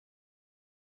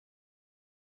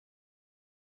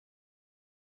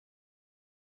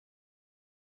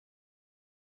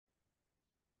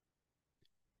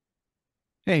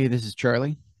Hey, this is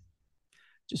Charlie.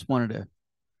 Just wanted to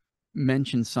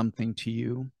mention something to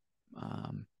you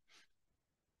um,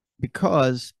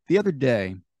 because the other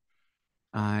day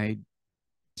I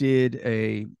did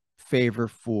a favor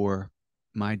for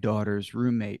my daughter's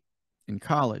roommate in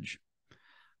college.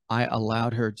 I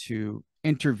allowed her to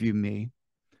interview me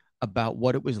about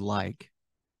what it was like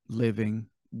living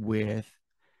with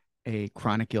a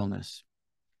chronic illness.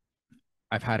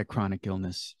 I've had a chronic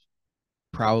illness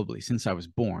probably since I was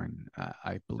born.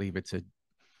 I believe it's a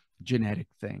genetic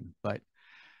thing, but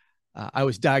I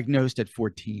was diagnosed at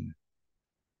 14.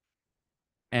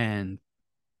 And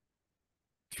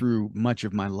through much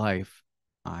of my life,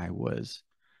 I was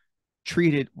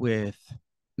treated with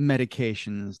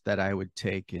medications that I would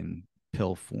take in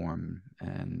pill form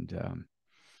and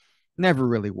never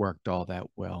really worked all that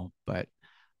well. But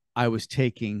I was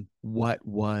taking what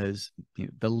was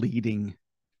the leading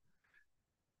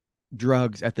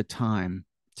drugs at the time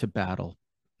to battle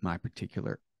my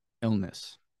particular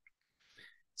illness.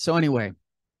 So, anyway,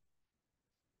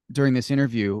 during this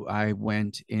interview, I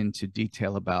went into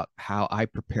detail about how I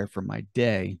prepare for my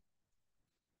day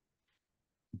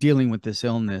dealing with this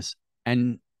illness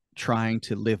and trying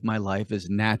to live my life as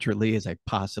naturally as I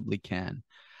possibly can.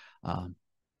 Um,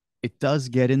 it does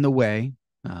get in the way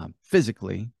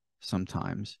physically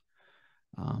sometimes,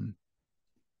 um,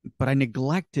 but I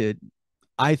neglected.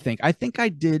 I think I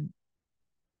did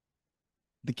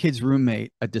the kid's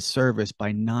roommate a disservice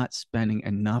by not spending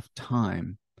enough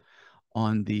time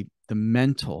on the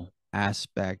mental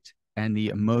aspect and the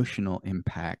emotional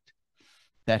impact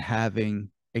that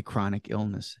having a chronic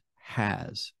illness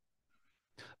has.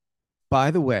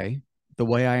 By the way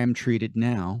I am treated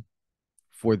now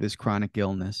for this chronic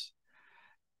illness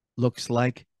looks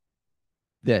like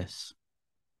this.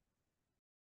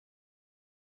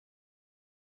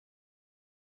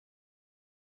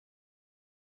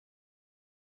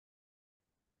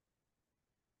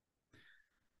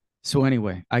 So,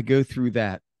 anyway, I go through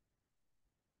that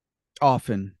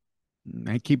often.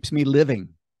 It keeps me living.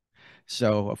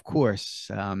 So, of course,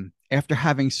 after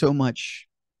having so much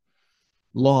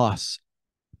loss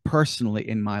personally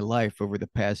in my life over the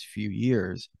past few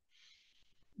years,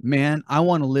 man, I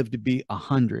want to live to be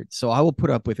 100. So, I will put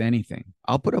up with anything.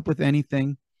 I'll put up with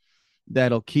anything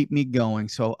that'll keep me going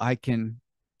so I can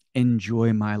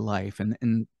enjoy my life.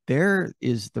 And there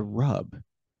is the rub.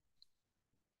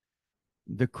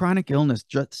 The chronic illness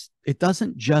just it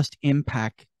doesn't just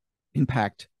impact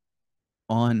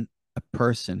on a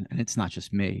person, and it's not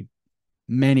just me.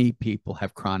 Many people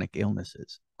have chronic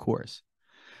illnesses, of course.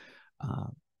 uh,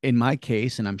 in my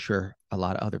case, and I'm sure a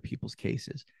lot of other people's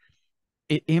cases,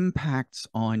 it impacts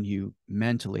on you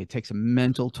mentally. It takes a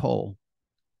mental toll,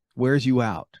 wears you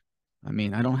out. I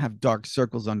mean, I don't have dark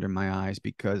circles under my eyes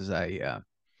because I'm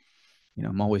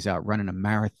always out running a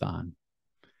marathon.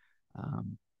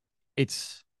 um,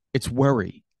 it's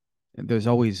worry. There's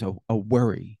always a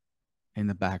worry in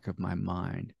the back of my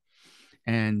mind.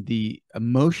 And the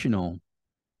emotional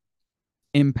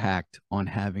impact on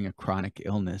having a chronic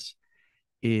illness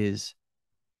is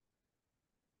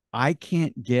I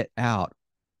can't get out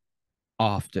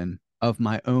often of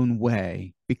my own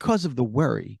way because of the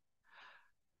worry.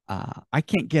 I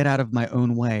can't get out of my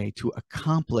own way to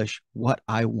accomplish what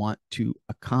I want to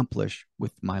accomplish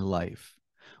with my life,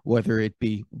 whether it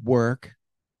be work.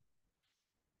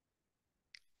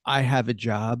 I have a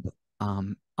job.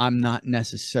 I'm not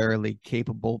necessarily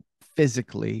capable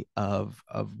physically of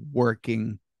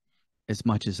working as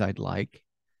much as I'd like,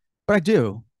 but I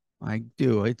do. I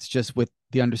do. It's just with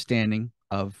the understanding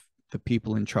of the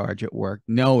people in charge at work,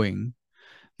 knowing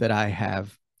that I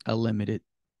have a limited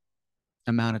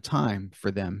amount of time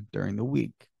for them during the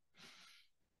week.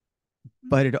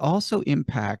 But it also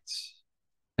impacts,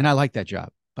 and I like that job,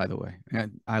 by the way.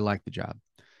 I like the job,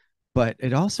 but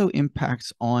it also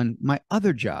impacts on my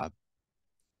other job,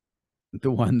 the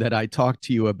one that I talk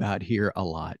to you about here a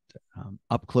lot,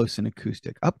 up close and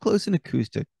acoustic. Up close and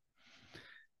acoustic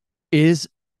is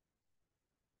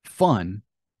fun,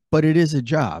 but it is a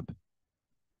job.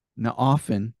 Now,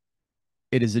 often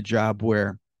it is a job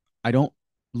where I don't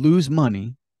lose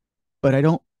money, but I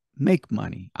don't make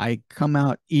money. I come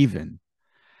out even.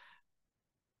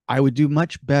 I would do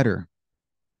much better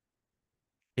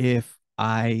if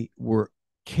I were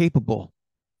capable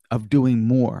of doing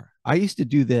more. I used to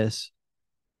do this.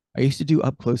 I used to do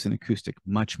up close and acoustic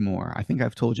much more. I think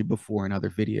I've told you before in other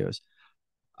videos.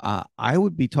 I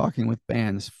would be talking with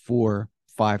bands 4,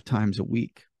 5 times a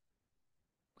week,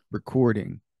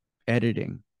 recording,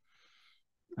 editing,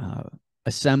 uh,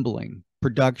 assembling,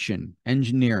 production,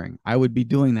 engineering. I would be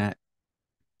doing that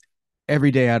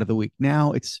every day out of the week.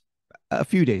 Now it's a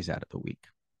few days out of the week.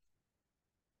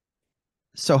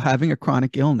 So having a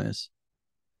chronic illness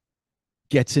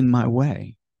gets in my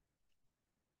way.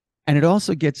 And it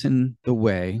also gets in the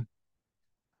way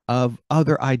of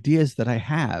other ideas that I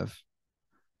have.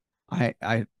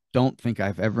 I don't think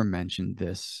I've ever mentioned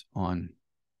this on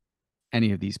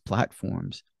any of these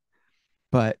platforms,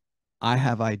 but I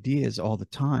have ideas all the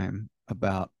time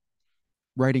about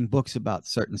writing books about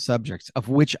certain subjects of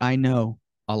which I know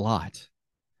a lot.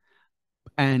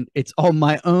 And it's all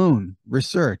my own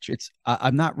research.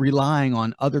 I'm not relying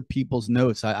on other people's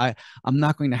notes. I'm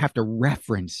not going to have to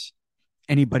reference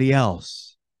anybody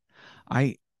else.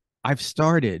 I I've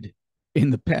started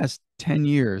in the past 10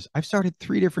 years, I've started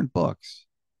 3 different books,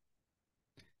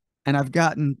 and I've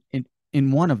gotten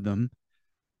in one of them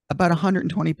about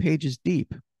 120 pages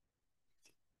deep.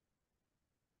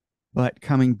 But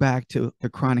coming back to the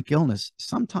chronic illness,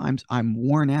 sometimes I'm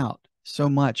worn out so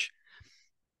much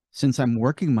since I'm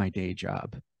working my day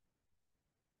job.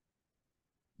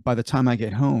 By the time I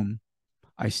get home,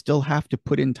 I still have to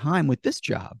put in time with this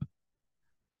job.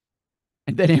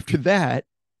 And then after that,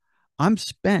 I'm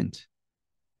spent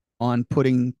on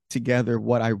putting together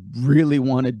what I really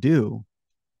want to do.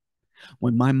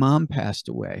 When my mom passed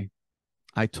away,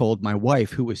 I told my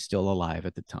wife, who was still alive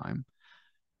at the time,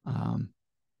 um,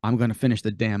 I'm going to finish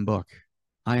the damn book.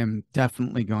 I am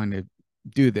definitely going to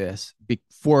do this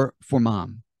for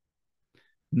mom.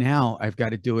 Now I've got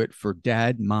to do it for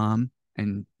dad, mom,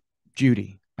 and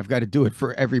Judy. I've got to do it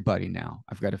for everybody now.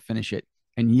 I've got to finish it.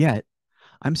 And yet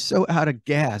I'm so out of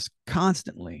gas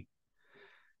constantly.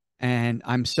 And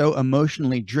I'm so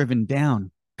emotionally driven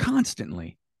down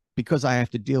constantly because I have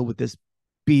to deal with this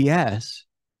BS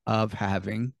of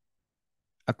having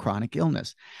a chronic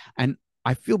illness. And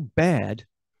I feel bad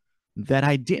that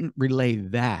I didn't relay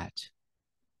that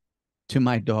to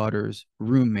my daughter's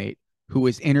roommate who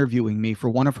was interviewing me for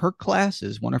one of her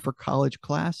classes, one of her college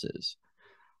classes.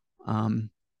 And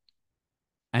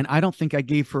I don't think I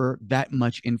gave her that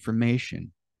much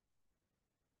information,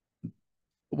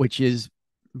 which is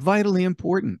vitally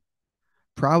important,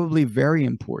 probably very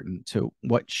important to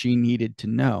what she needed to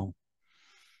know.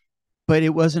 But it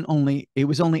was only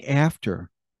after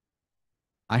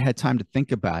I had time to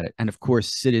think about it. And of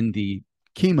course, sit in the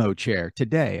chemo chair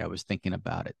today, I was thinking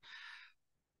about it.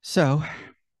 So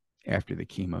after the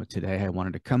chemo today, I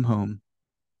wanted to come home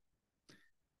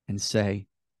and say,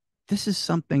 this is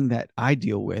something that I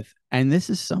deal with. And this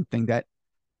is something that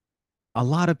a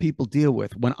lot of people deal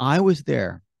with. When I was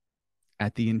there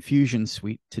at the infusion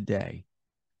suite today,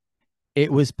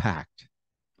 it was packed.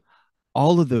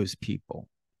 All of those people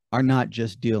are not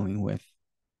just dealing with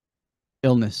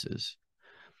illnesses,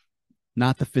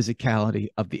 not the physicality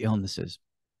of the illnesses.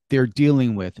 They're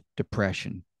dealing with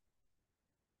depression.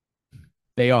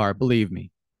 They are, believe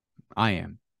me, I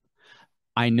am.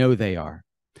 I know they are.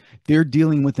 They're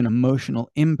dealing with an emotional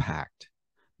impact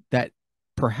that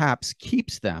perhaps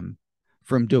keeps them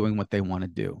from doing what they want to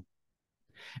do.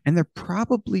 And they're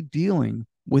probably dealing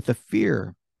with a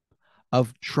fear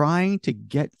of trying to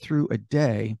get through a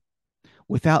day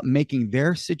without making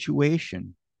their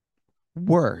situation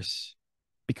worse,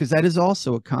 because that is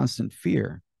also a constant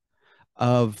fear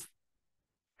of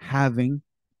having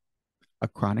a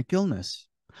chronic illness,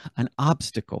 an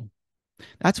obstacle.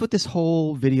 That's what this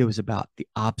whole video is about, the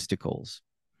obstacles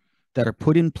that are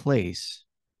put in place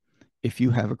if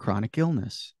you have a chronic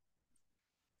illness.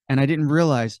 And I didn't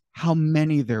realize how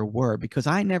many there were because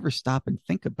I never stop and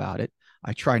think about it.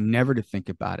 I try never to think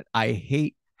about it. I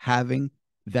hate having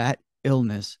that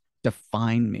illness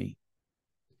define me,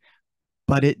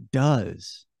 but it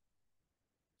does.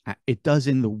 It does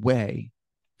in the way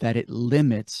that it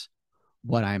limits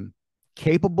what I'm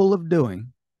capable of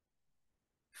doing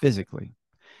physically,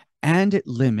 and it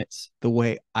limits the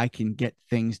way I can get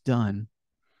things done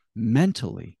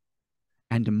mentally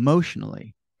and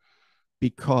emotionally,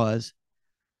 because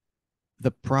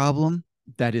the problem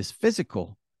that is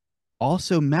physical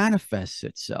also manifests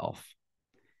itself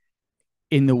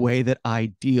in the way that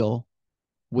I deal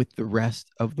with the rest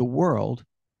of the world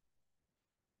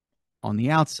on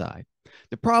the outside.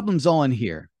 The problem's all in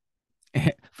here.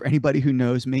 For anybody who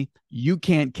knows me, you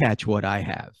can't catch what I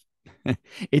have.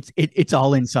 It's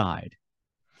all inside.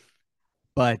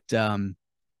 But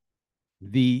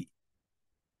the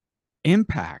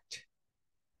impact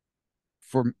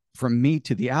from me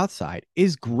to the outside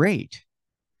is great.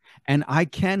 And I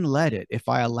can let it, if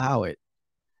I allow it,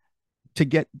 to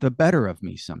get the better of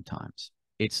me sometimes.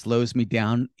 It slows me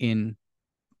down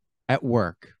at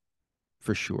work,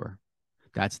 for sure.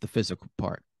 That's the physical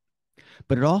part.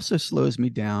 But it also slows me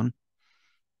down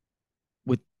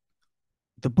with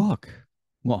the book.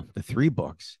 well, the three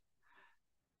books,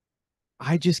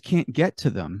 I just can't get to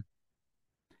them.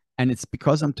 And it's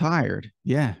because I'm tired.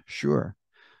 Yeah, sure.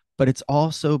 But it's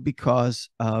also because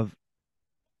of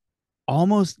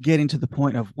almost getting to the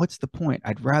point of what's the point?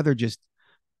 I'd rather just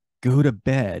go to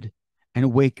bed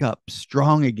and wake up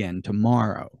strong again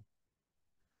tomorrow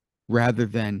rather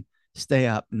than stay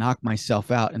up, knock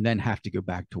myself out, and then have to go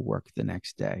back to work the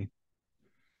next day.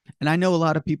 And I know a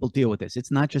lot of people deal with this.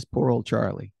 It's not just poor old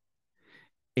Charlie,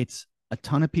 it's a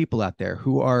ton of people out there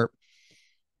who are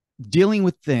dealing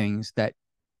with things that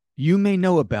you may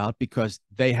know about because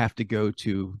they have to go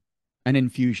to an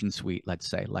infusion suite, let's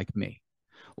say, like me,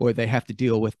 or they have to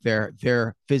deal with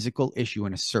their physical issue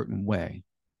in a certain way.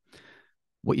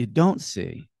 What you don't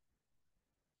see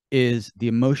is the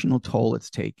emotional toll it's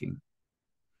taking,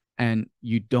 and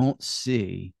you don't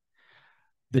see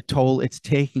the toll it's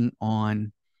taking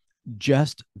on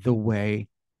just the way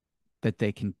that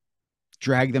they can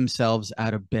drag themselves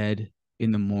out of bed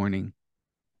in the morning.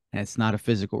 And it's not a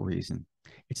physical reason,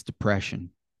 it's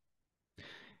depression,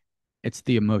 it's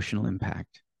the emotional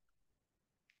impact,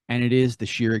 and it is the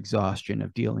sheer exhaustion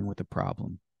of dealing with the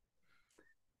problem.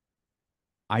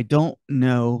 I don't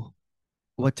know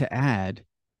what to add.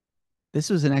 This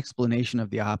was an explanation of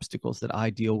the obstacles that I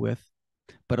deal with,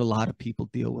 but a lot of people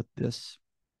deal with this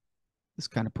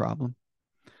kind of problem.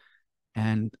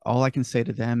 And all I can say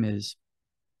to them is,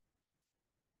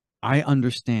 I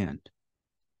understand.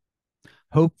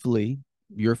 Hopefully,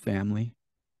 your family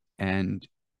and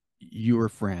your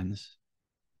friends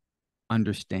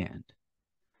understand.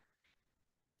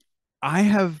 I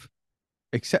have,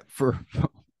 except for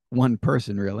one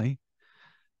person, really,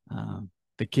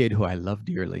 the kid who I love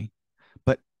dearly,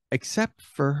 but except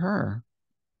for her,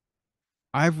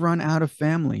 I've run out of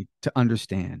family to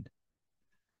understand.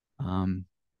 Um,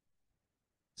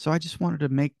 so I just wanted to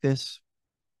make this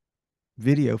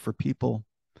video for people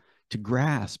to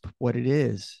grasp what it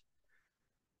is,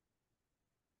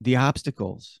 the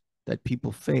obstacles that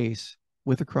people face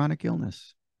with a chronic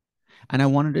illness. And I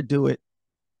wanted to do it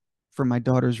for my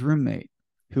daughter's roommate,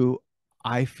 who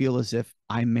I feel as if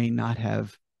I may not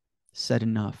have said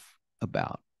enough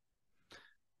about.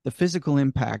 The physical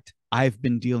impact I've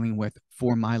been dealing with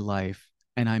for my life,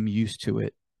 and I'm used to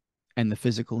it. And the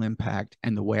physical impact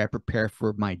and the way I prepare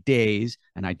for my days,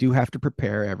 and I do have to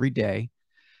prepare every day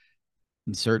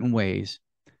in certain ways,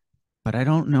 but I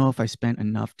don't know if I spent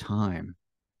enough time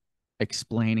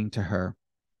explaining to her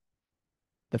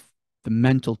the, the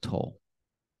mental toll,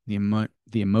 the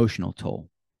emotional toll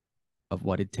of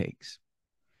what it takes.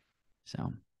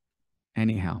 So,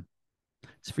 anyhow,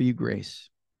 it's for you, Grace.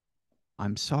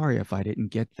 I'm sorry if I didn't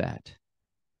get that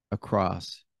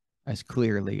across as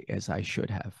clearly as I should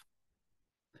have.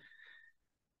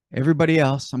 Everybody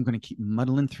else, I'm going to keep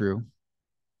muddling through,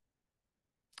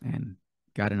 and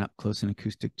got an up close and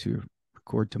acoustic to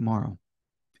record tomorrow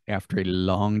after a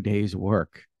long day's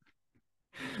work.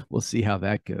 We'll see how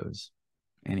that goes.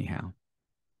 Anyhow,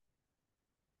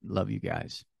 love you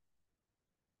guys.